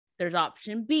There's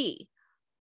option B.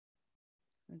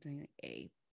 I'm doing like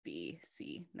A, B,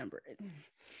 C number.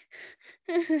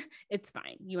 It's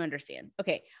fine. You understand.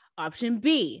 Okay. Option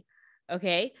B.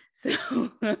 Okay. So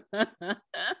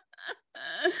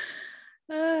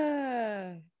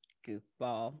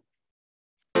goofball.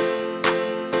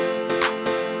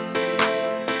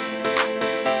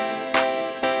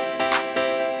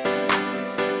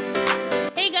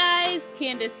 Hey guys,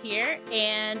 Candace here,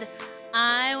 and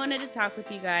I wanted to talk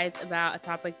with you guys about a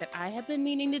topic that I have been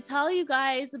meaning to tell you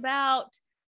guys about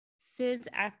since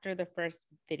after the first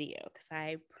video, because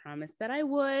I promised that I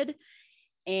would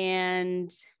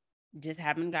and just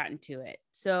haven't gotten to it.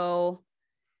 So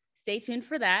stay tuned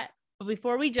for that. But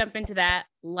before we jump into that,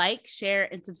 like, share,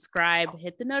 and subscribe.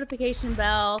 Hit the notification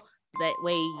bell so that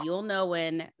way you'll know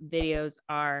when videos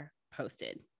are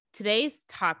posted. Today's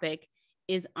topic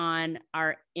is on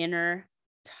our inner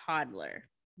toddler.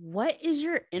 What is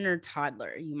your inner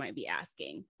toddler, you might be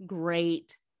asking?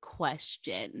 Great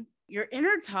question. Your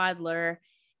inner toddler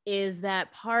is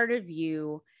that part of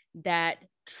you that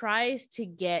tries to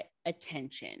get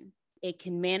attention. It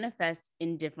can manifest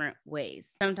in different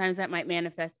ways. Sometimes that might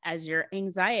manifest as your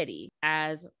anxiety,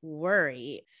 as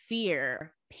worry,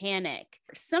 fear, panic,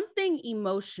 something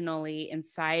emotionally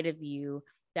inside of you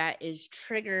that is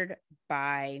triggered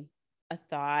by a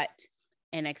thought,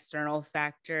 an external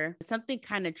factor. Something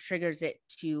kind of triggers it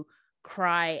to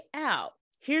cry out.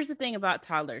 Here's the thing about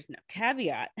toddlers. Now,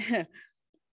 caveat,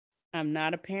 I'm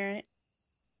not a parent,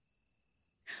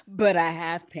 but I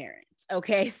have parents.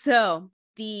 Okay, so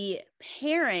the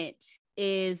parent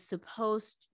is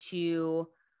supposed to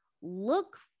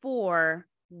look for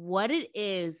what it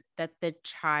is that the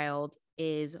child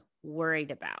is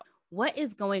worried about. What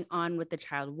is going on with the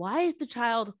child? Why is the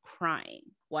child crying?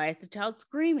 Why is the child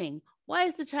screaming? Why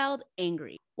is the child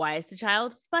angry? Why is the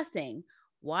child fussing?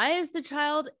 Why is the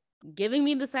child giving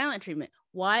me the silent treatment?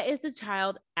 Why is the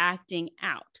child acting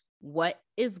out? What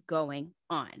is going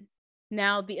on?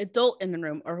 Now, the adult in the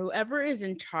room or whoever is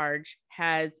in charge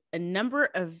has a number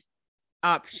of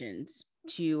options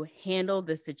to handle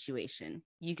the situation.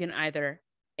 You can either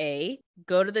A,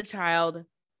 go to the child,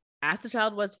 ask the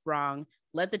child what's wrong,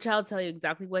 let the child tell you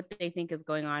exactly what they think is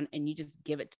going on, and you just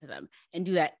give it to them and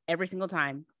do that every single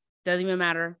time. Doesn't even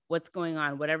matter what's going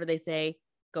on. Whatever they say,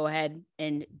 go ahead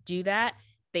and do that.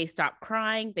 They stop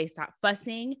crying, they stop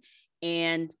fussing,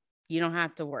 and you don't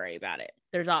have to worry about it.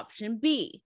 There's option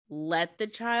B. Let the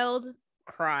child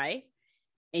cry,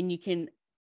 and you can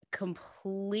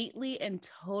completely and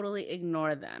totally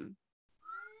ignore them.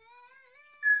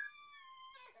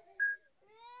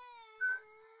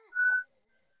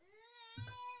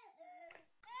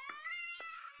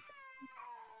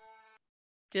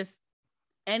 Just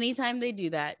anytime they do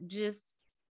that, just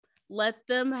let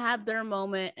them have their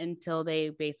moment until they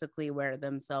basically wear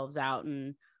themselves out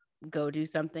and go do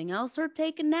something else or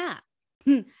take a nap.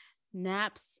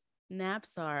 Naps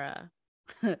are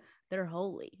they're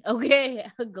holy. Okay,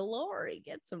 glory.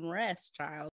 Get some rest,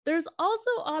 child. There's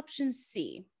also option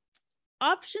C.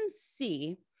 Option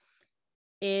C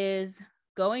is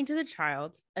going to the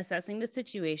child, assessing the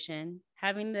situation,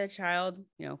 having the child,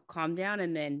 calm down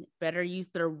and then better use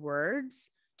their words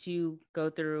to go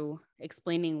through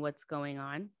explaining what's going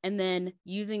on, and then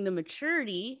using the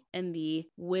maturity and the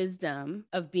wisdom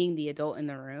of being the adult in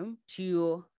the room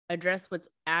to address what's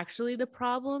actually the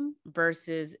problem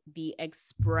versus the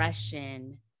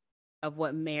expression of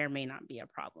what may or may not be a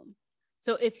problem.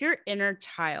 So if your inner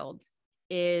child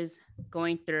is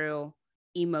going through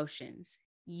emotions,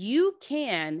 you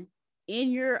can,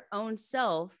 in your own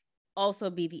self, also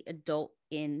be the adult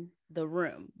in the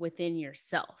room within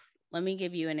yourself. Let me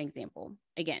give you an example.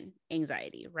 Again,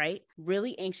 anxiety, right?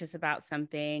 Really anxious about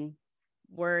something,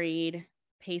 worried,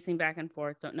 pacing back and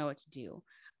forth, don't know what to do.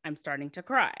 I'm starting to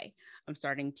cry. I'm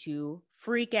starting to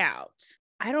freak out.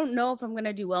 I don't know if I'm going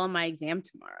to do well on my exam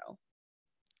tomorrow.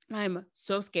 I'm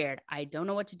so scared. I don't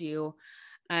know what to do.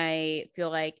 I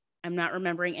feel like I'm not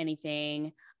remembering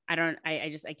anything. I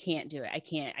can't do it. I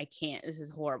can't. This is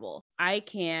horrible. I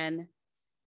can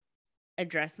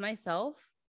address myself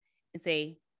and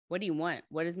say, what do you want?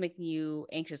 What is making you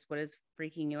anxious? What is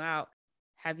freaking you out?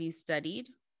 Have you studied?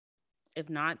 If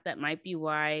not, that might be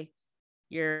why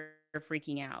you're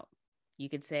freaking out. You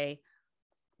could say,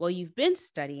 well, you've been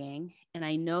studying, and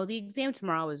I know the exam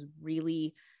tomorrow is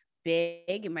really big.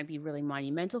 It might be really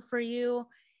monumental for you.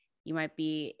 You might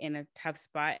be in a tough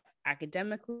spot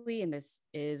academically, and this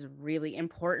is really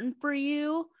important for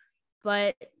you,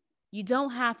 but you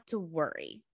don't have to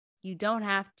worry. You don't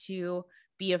have to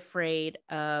be afraid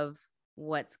of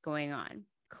what's going on.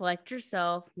 Collect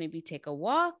yourself, maybe take a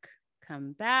walk,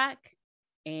 come back,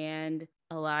 and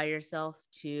allow yourself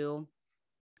to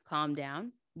calm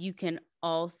down. You can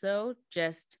also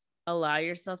just allow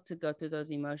yourself to go through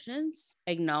those emotions,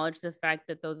 acknowledge the fact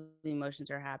that those emotions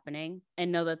are happening,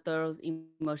 and know that those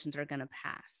emotions are going to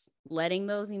pass. Letting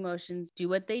those emotions do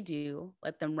what they do,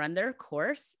 let them run their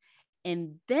course,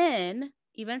 and then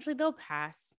eventually they'll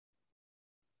pass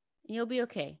and you'll be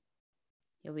okay.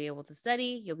 You'll be able to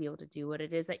study. You'll be able to do what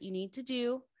it is that you need to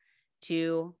do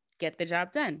to get the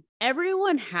job done.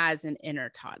 Everyone has an inner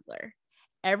toddler.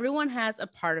 Everyone has a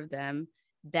part of them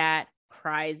that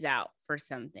cries out for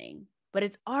something, but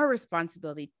it's our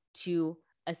responsibility to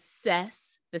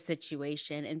assess the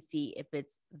situation and see if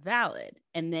it's valid,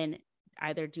 and then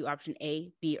either do option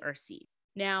A, B, or C.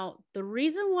 Now, the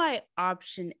reason why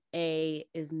option A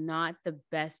is not the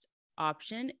best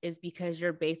option is because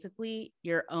you're basically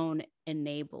your own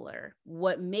enabler.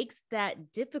 What makes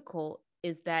that difficult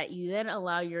is that you then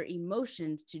allow your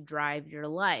emotions to drive your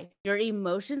life. Your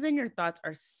emotions and your thoughts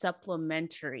are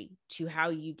supplementary to how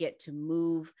you get to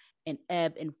move and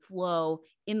ebb and flow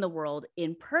in the world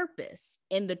in purpose.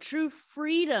 And the true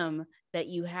freedom that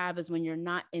you have is when you're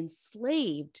not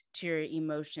enslaved to your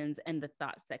emotions and the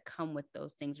thoughts that come with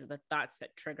those things, or the thoughts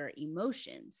that trigger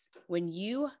emotions. When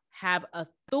you have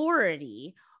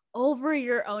authority over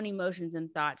your own emotions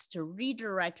and thoughts to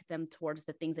redirect them towards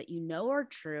the things that you know are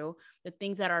true, the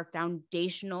things that are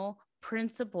foundational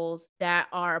principles that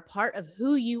are a part of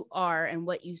who you are and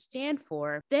what you stand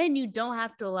for, then you don't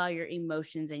have to allow your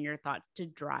emotions and your thoughts to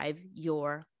drive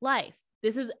your life.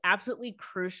 This is absolutely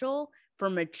crucial for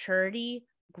maturity,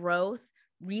 growth,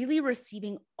 really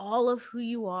receiving all of who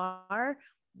you are,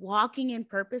 walking in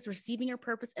purpose, receiving your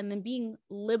purpose, and then being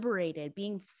liberated,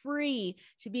 being free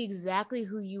to be exactly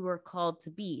who you were called to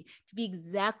be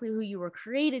exactly who you were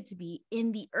created to be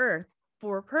in the earth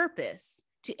for a purpose,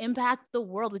 to impact the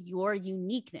world with your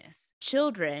uniqueness.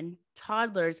 Children,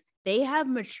 toddlers, they have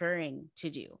maturing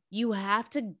to do. You have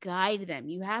to guide them.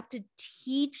 You have to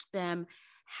teach them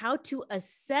how to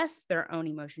assess their own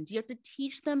emotions. You have to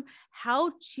teach them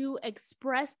how to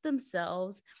express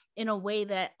themselves in a way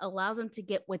that allows them to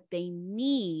get what they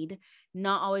need,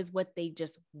 not always what they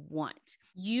just want.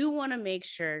 You want to make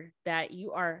sure that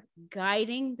you are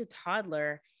guiding the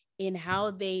toddler in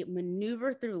how they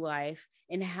maneuver through life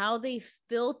and how they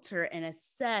filter and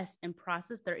assess and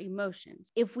process their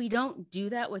emotions. If we don't do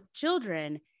that with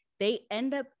children, they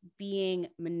end up being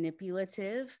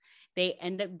manipulative. They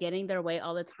end up getting their way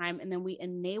all the time. And then we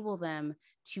enable them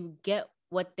to get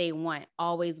what they want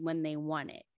always when they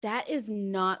want it. That is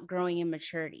not growing in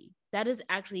maturity. That is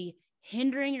actually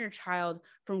hindering your child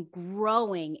from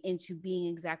growing into being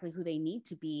exactly who they need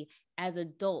to be as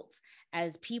adults,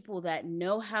 as people that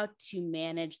know how to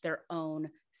manage their own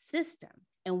system.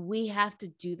 And we have to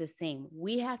do the same.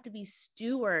 We have to be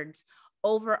stewards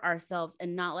over ourselves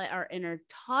and not let our inner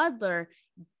toddler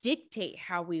dictate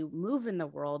how we move in the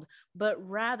world, but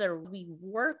rather we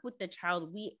work with the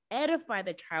child, we edify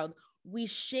the child, we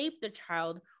shape the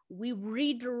child, we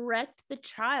redirect the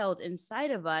child inside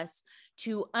of us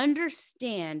to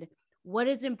understand what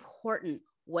is important,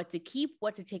 what to keep,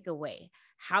 what to take away,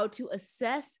 how to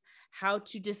assess, how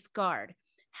to discard,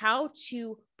 how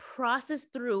to process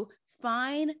through,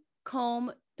 fine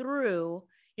comb through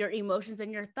your emotions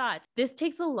and your thoughts. This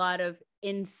takes a lot of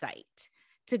insight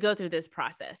to go through this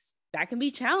process. That can be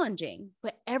challenging,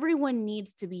 but everyone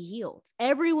needs to be healed.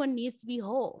 Everyone needs to be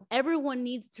whole. Everyone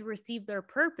needs to receive their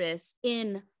purpose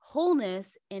in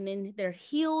wholeness and in their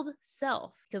healed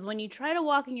self. Because when you try to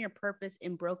walk in your purpose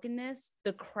in brokenness,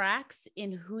 the cracks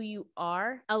in who you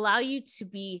are allow you to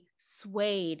be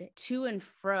swayed to and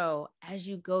fro as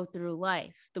you go through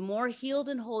life. The more healed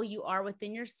and whole you are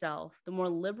within yourself, the more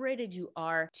liberated you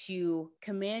are to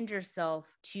command yourself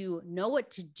to know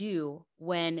what to do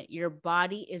when your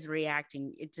body is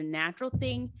reacting. It's a natural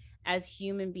thing as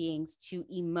human beings to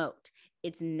emote.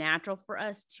 It's natural for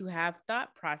us to have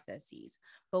thought processes,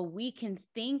 but we can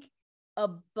think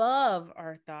above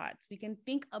our thoughts. We can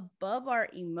think above our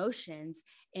emotions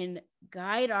and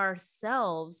guide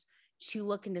ourselves to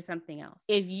look into something else.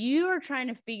 If you are trying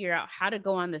to figure out how to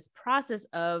go on this process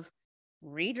of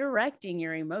redirecting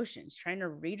your emotions, trying to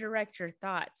redirect your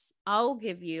thoughts, I'll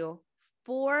give you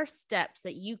 4 steps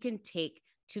that you can take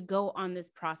to go on this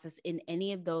process in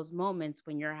any of those moments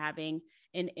when you're having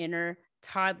an inner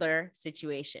toddler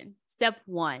situation. Step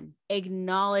 1,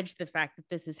 acknowledge the fact that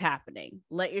this is happening.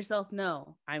 Let yourself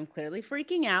know, I'm clearly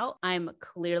freaking out. I'm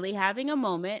clearly having a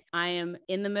moment. I am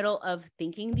in the middle of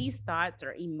thinking these thoughts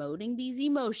or emoting these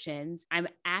emotions. I'm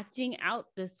acting out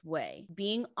this way.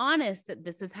 Being honest that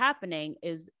this is happening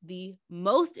is the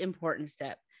most important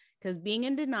step because being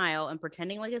in denial and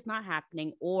pretending like it's not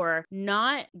happening, or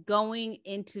not going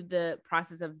into the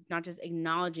process of not just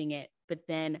acknowledging it, but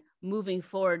then moving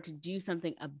forward to do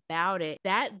something about it,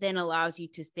 that then allows you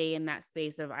to stay in that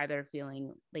space of either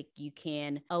feeling like you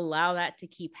can allow that to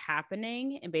keep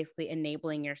happening and basically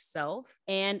enabling yourself.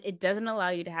 And it doesn't allow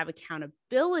you to have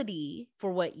accountability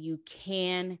for what you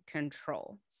can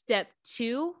control. Step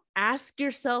 2, ask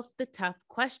yourself the tough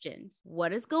questions.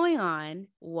 What is going on?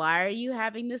 Why are you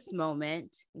having this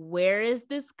moment? Where is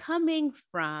this coming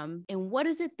from? And what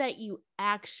is it that you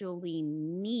actually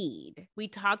need? We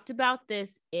talked about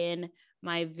this in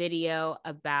my video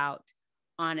about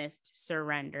honest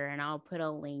surrender, and I'll put a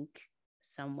link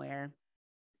somewhere,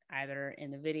 either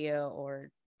in the video or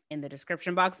in the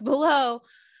description box below.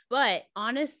 But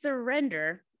honest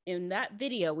surrender, in that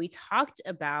video, we talked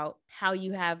about how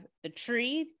you have the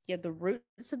tree, you have the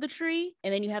roots of the tree,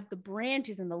 and then you have the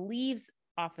branches and the leaves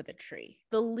off of the tree.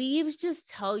 The leaves just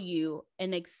tell you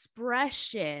an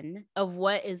expression of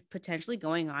what is potentially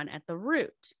going on at the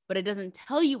root, but it doesn't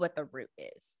tell you what the root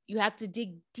is. You have to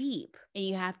dig deep and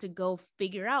you have to go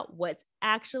figure out what's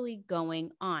actually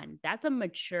going on. That's a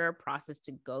mature process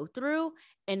to go through,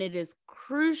 and it is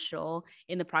crucial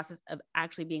in the process of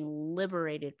actually being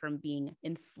liberated from being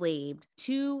enslaved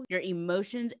to your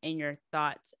emotions and your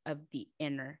thoughts of the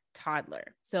inner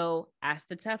toddler. So ask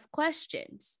the tough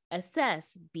questions,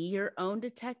 assess, be your own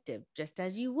detective, just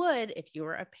as you would if you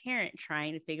were a parent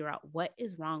trying to figure out what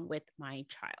is wrong with my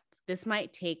child. This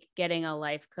might take getting a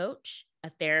life coach, a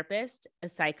therapist, a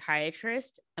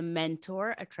psychiatrist, a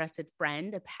mentor, a trusted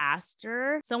friend, a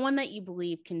pastor, someone that you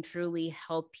believe can truly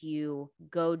help you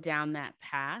go down that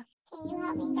path. Can you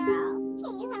help me, girl?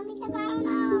 Can you help me? Because I don't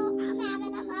know. I'm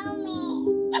having a moment.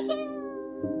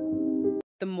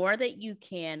 The more that you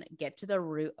can get to the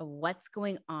root of what's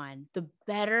going on, the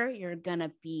better you're going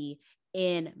to be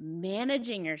in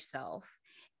managing yourself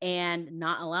and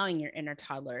not allowing your inner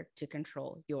toddler to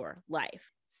control your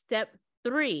life. Step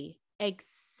 3,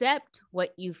 accept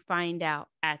what you find out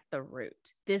at the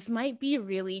root. This might be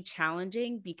really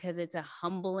challenging because it's a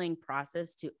humbling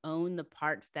process to own the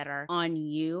parts that are on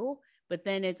you, but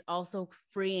then it's also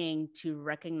freeing to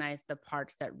recognize the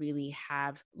parts that really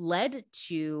have led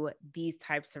to these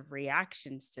types of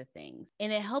reactions to things.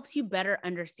 And it helps you better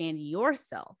understand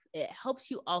yourself. It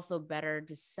helps you also better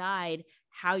decide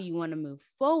how you want to move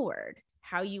forward,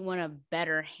 how you want to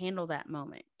better handle that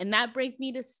moment. And that brings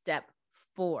me to step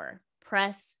 4.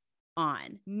 Press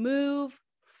on. Move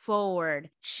forward.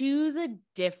 Choose a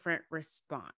different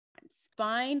response.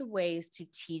 Find ways to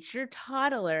teach your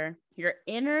toddler, your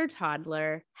inner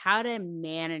toddler, how to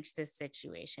manage this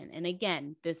situation. And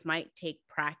again, this might take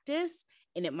practice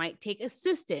and it might take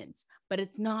assistance, but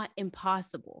it's not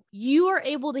impossible. You are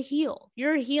able to heal.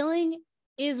 Your healing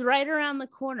is right around the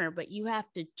corner, but you have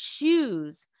to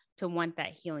choose to want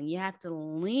that healing. You have to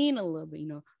lean a little bit,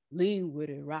 lean with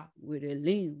it, rock with it,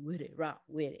 lean with it, rock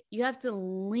with it. You have to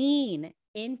lean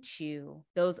into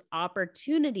those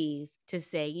opportunities to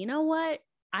say, you know what?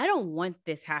 I don't want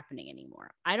this happening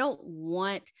anymore. I don't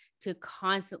want to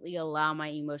constantly allow my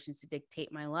emotions to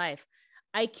dictate my life.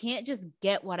 I can't just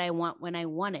get what I want when I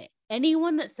want it.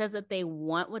 Anyone that says that they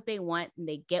want what they want and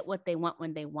they get what they want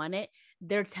when they want it,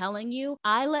 they're telling you,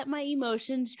 I let my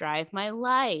emotions drive my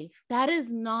life. That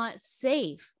is not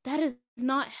safe. That is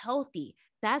not healthy.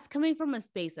 That's coming from a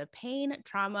space of pain,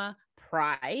 trauma,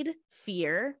 pride,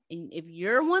 fear. And if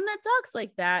you're one that talks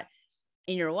like that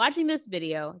and you're watching this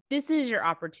video, this is your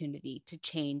opportunity to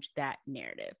change that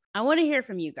narrative. I want to hear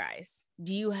from you guys.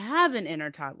 Do you have an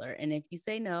inner toddler? And if you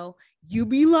say no, you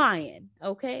be lying,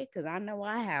 okay? Because I know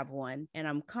I have one and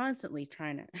I'm constantly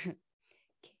trying to.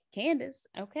 Candace,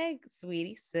 okay,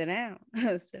 sweetie, sit down.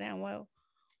 Sit down. Well,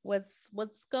 what's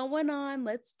going on?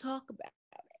 Let's talk about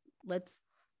it.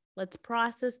 Let's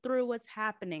process through what's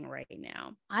happening right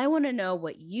now. I want to know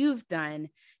what you've done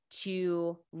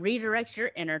to redirect your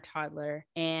inner toddler,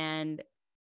 and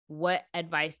what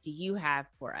advice do you have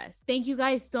for us? Thank you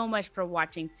guys so much for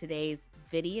watching today's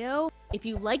video. If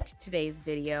you liked today's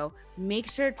video, make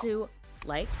sure to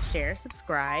like, share,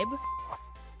 subscribe,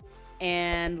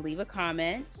 and leave a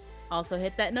comment. Also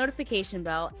hit that notification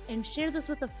bell and share this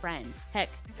with a friend. Heck,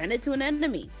 send it to an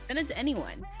enemy, send it to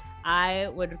anyone. I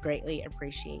would greatly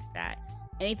appreciate that.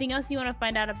 Anything else you want to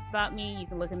find out about me, you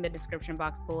can look in the description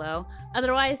box below.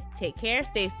 Otherwise, take care,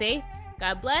 stay safe,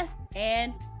 God bless,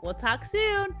 and we'll talk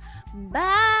soon.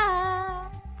 Bye.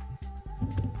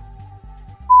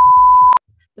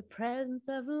 The presence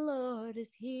of the Lord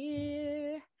is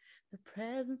here. The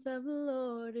presence of the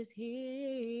Lord is here.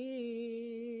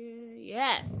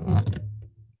 Yes.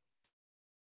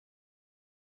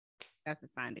 That's a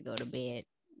sign to go to bed.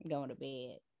 Going to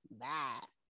bed.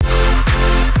 Bye.